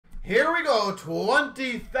Here we go,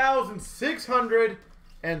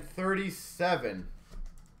 20,637.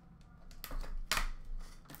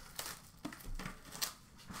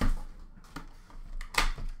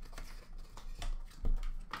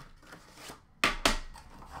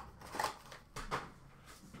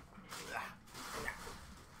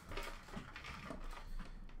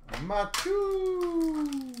 Matus.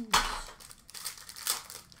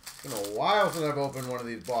 It's been a while since I've opened one of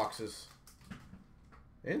these boxes.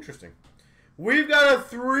 Interesting. We've got a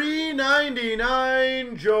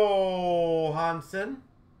 $3.99 Johansson,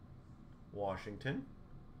 Washington.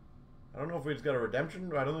 I don't know if we've got a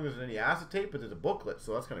redemption. I don't think there's any acetate, but there's a booklet,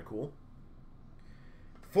 so that's kind of cool.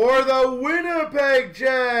 For the Winnipeg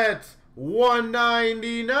Jets,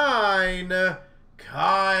 $1.99,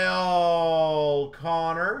 Kyle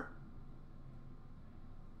Connor.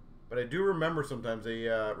 But I do remember sometimes they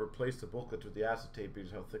replaced the booklets with the acetate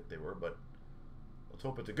because of how thick they were, but let's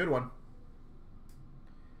hope it's a good one.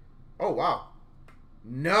 Oh, wow.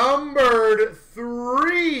 Numbered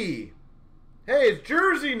 3. Hey, it's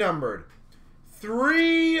jersey numbered.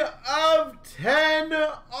 3 of 10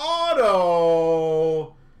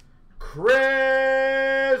 auto.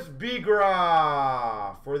 Chris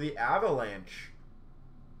Bigra for the Avalanche.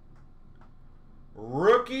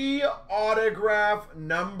 Rookie autograph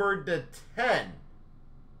numbered to 10.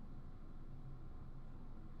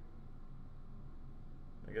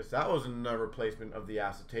 I guess that was a replacement of the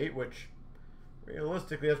acetate, which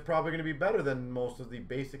realistically is probably going to be better than most of the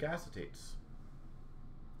basic acetates.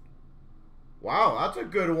 Wow, that's a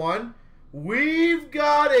good one. We've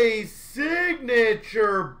got a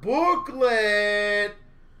signature booklet.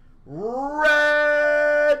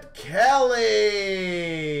 Red Kelly.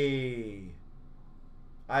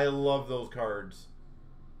 I love those cards.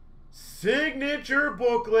 Signature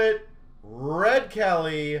booklet, Red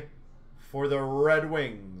Kelly for the Red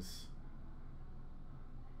Wings.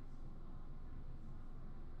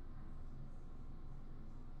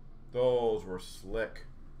 Those were slick.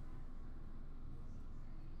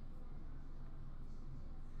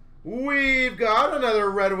 We've got another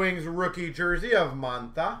Red Wings rookie jersey of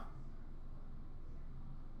Mantha.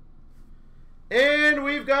 And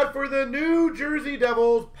we've got for the New Jersey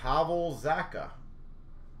Devils, Pavel Zacha.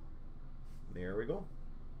 There we go.